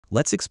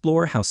let's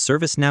explore how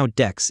ServiceNow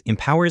DEX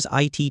empowers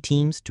IT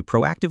teams to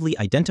proactively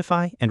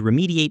identify and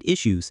remediate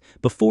issues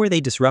before they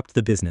disrupt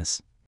the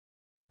business.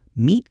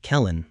 Meet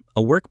Kellen,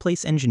 a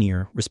workplace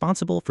engineer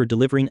responsible for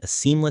delivering a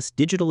seamless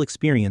digital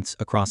experience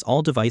across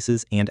all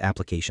devices and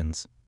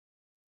applications.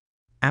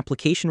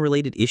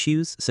 Application-related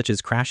issues, such as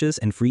crashes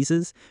and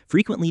freezes,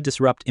 frequently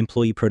disrupt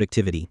employee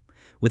productivity.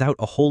 Without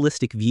a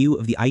holistic view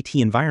of the IT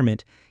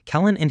environment,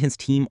 Kellen and his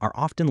team are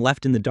often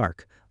left in the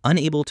dark,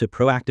 unable to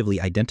proactively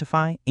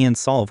identify and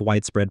solve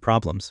widespread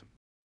problems.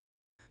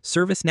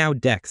 ServiceNow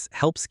DEX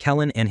helps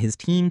Kellen and his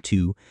team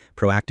to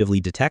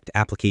proactively detect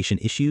application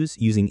issues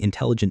using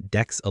intelligent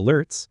DEX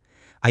alerts,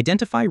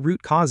 identify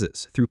root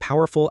causes through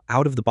powerful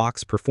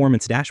out-of-the-box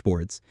performance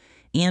dashboards,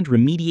 and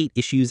remediate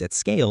issues at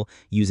scale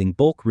using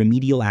bulk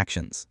remedial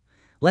actions.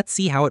 Let's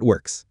see how it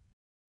works.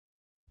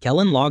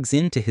 Kellen logs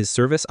into his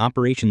Service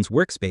Operations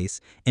workspace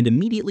and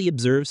immediately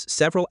observes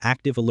several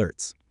active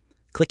alerts.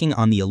 Clicking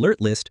on the alert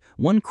list,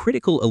 one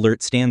critical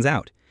alert stands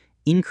out: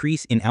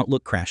 increase in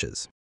Outlook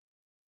crashes.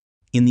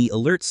 In the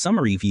Alert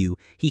Summary view,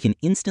 he can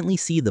instantly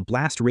see the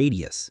blast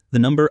radius, the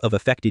number of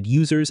affected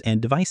users and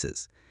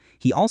devices.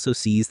 He also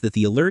sees that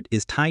the alert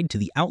is tied to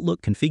the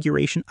Outlook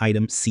configuration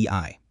item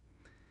CI.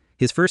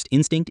 His first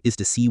instinct is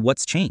to see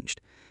what's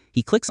changed.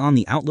 He clicks on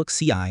the Outlook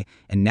CI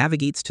and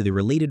navigates to the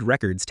Related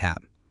Records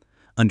tab.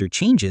 Under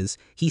Changes,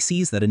 he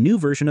sees that a new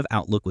version of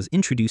Outlook was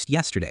introduced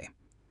yesterday.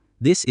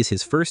 This is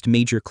his first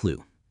major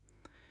clue.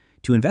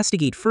 To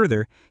investigate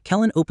further,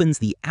 Kellen opens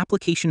the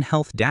Application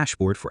Health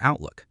dashboard for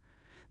Outlook.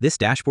 This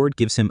dashboard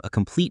gives him a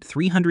complete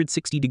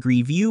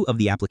 360-degree view of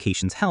the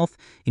application's health,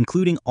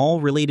 including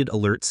all related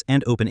alerts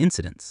and open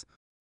incidents.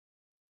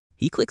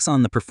 He clicks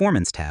on the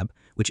Performance tab,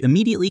 which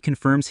immediately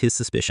confirms his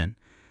suspicion.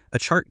 A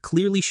chart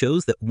clearly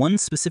shows that one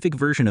specific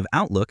version of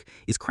Outlook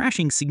is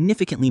crashing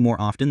significantly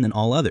more often than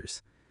all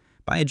others.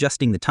 By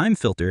adjusting the time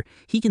filter,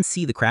 he can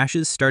see the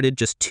crashes started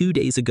just 2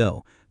 days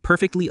ago,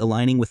 perfectly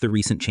aligning with the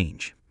recent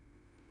change.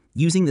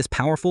 Using this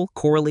powerful,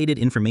 correlated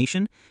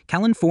information,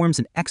 Kellen forms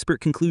an expert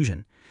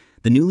conclusion.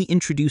 The newly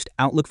introduced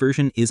Outlook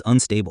version is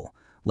unstable,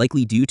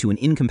 likely due to an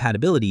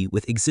incompatibility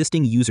with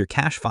existing user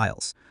cache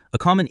files, a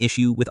common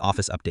issue with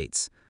Office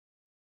updates.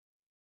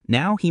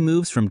 Now he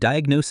moves from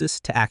diagnosis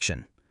to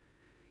action.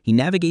 He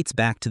navigates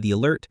back to the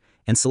alert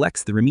and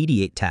selects the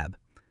Remediate tab.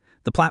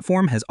 The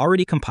platform has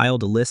already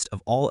compiled a list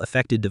of all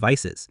affected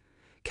devices.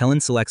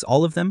 Kellen selects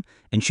all of them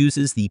and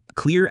chooses the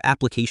Clear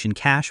Application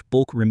Cache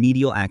Bulk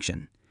Remedial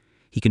action.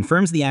 He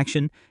confirms the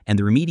action, and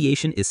the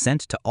remediation is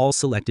sent to all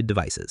selected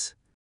devices.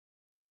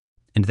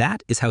 And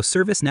that is how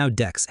ServiceNow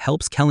DEX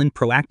helps Kellen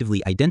proactively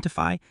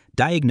identify,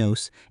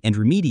 diagnose, and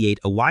remediate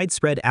a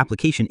widespread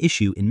application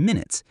issue in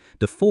minutes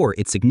before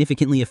it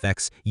significantly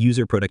affects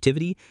user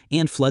productivity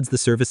and floods the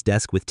service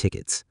desk with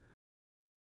tickets.